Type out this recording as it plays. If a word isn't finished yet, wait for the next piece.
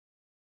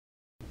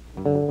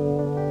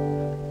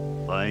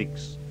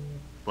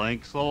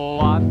Thanks a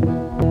lot.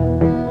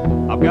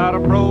 I've got a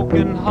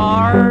broken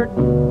heart,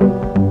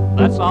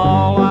 that's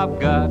all I've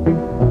got.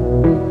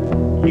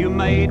 You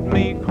made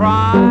me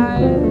cry,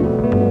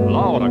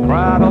 Lord, I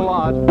cried a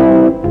lot.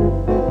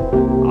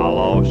 I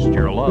lost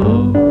your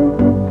love,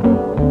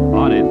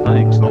 honey,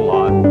 thanks a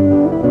lot.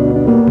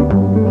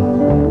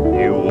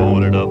 You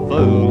wanted a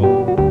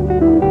fool,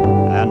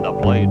 and I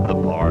played the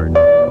part.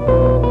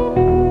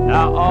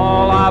 Now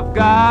all I've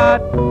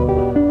got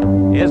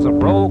is a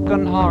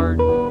broken heart.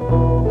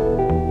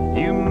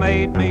 You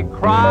made me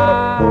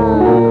cry,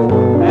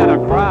 and I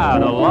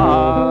cried a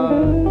lot.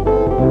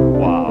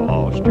 Why, I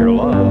lost your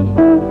love,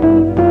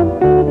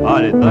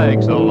 honey,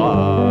 thanks a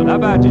lot. How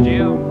about you,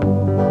 Jim?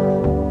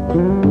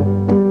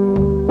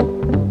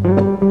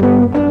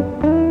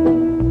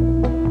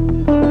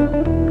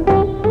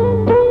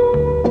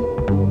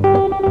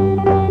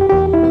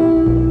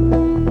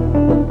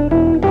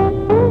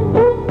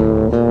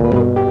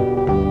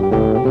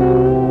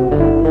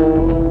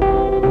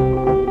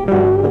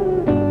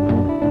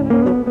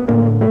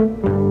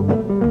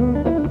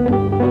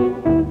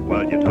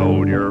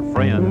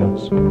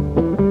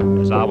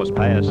 As I was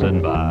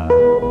passing by,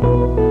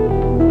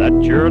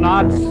 that you're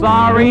not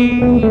sorry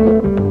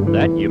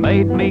that you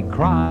made me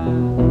cry.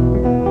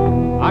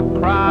 I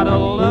cried a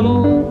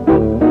little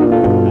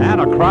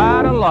and I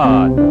cried a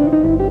lot,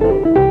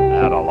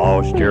 and I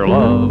lost your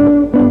love,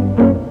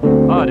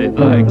 honey,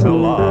 thanks a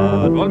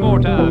lot. One more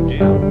time,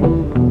 Jim.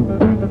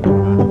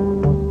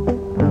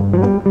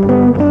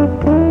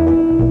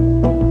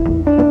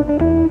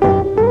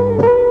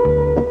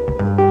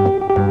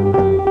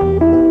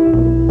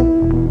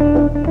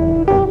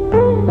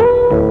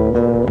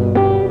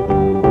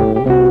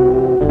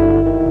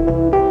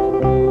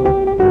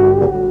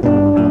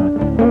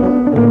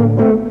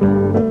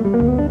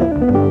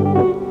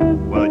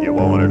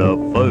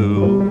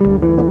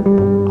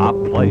 I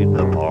played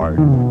the part.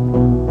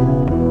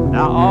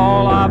 Now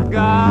all I've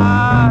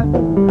got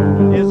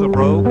is a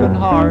broken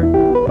heart.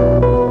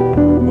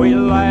 We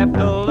laughed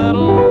a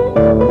little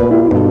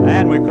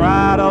and we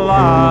cried a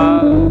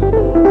lot,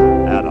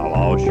 and I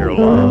lost your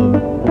love,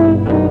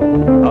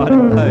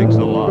 honey, thanks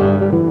a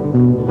lot.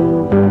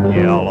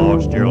 Yeah, I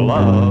lost your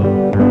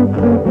love,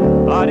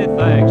 honey,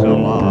 thanks a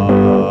lot.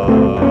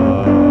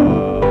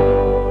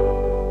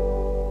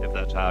 If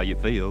that's how you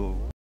feel,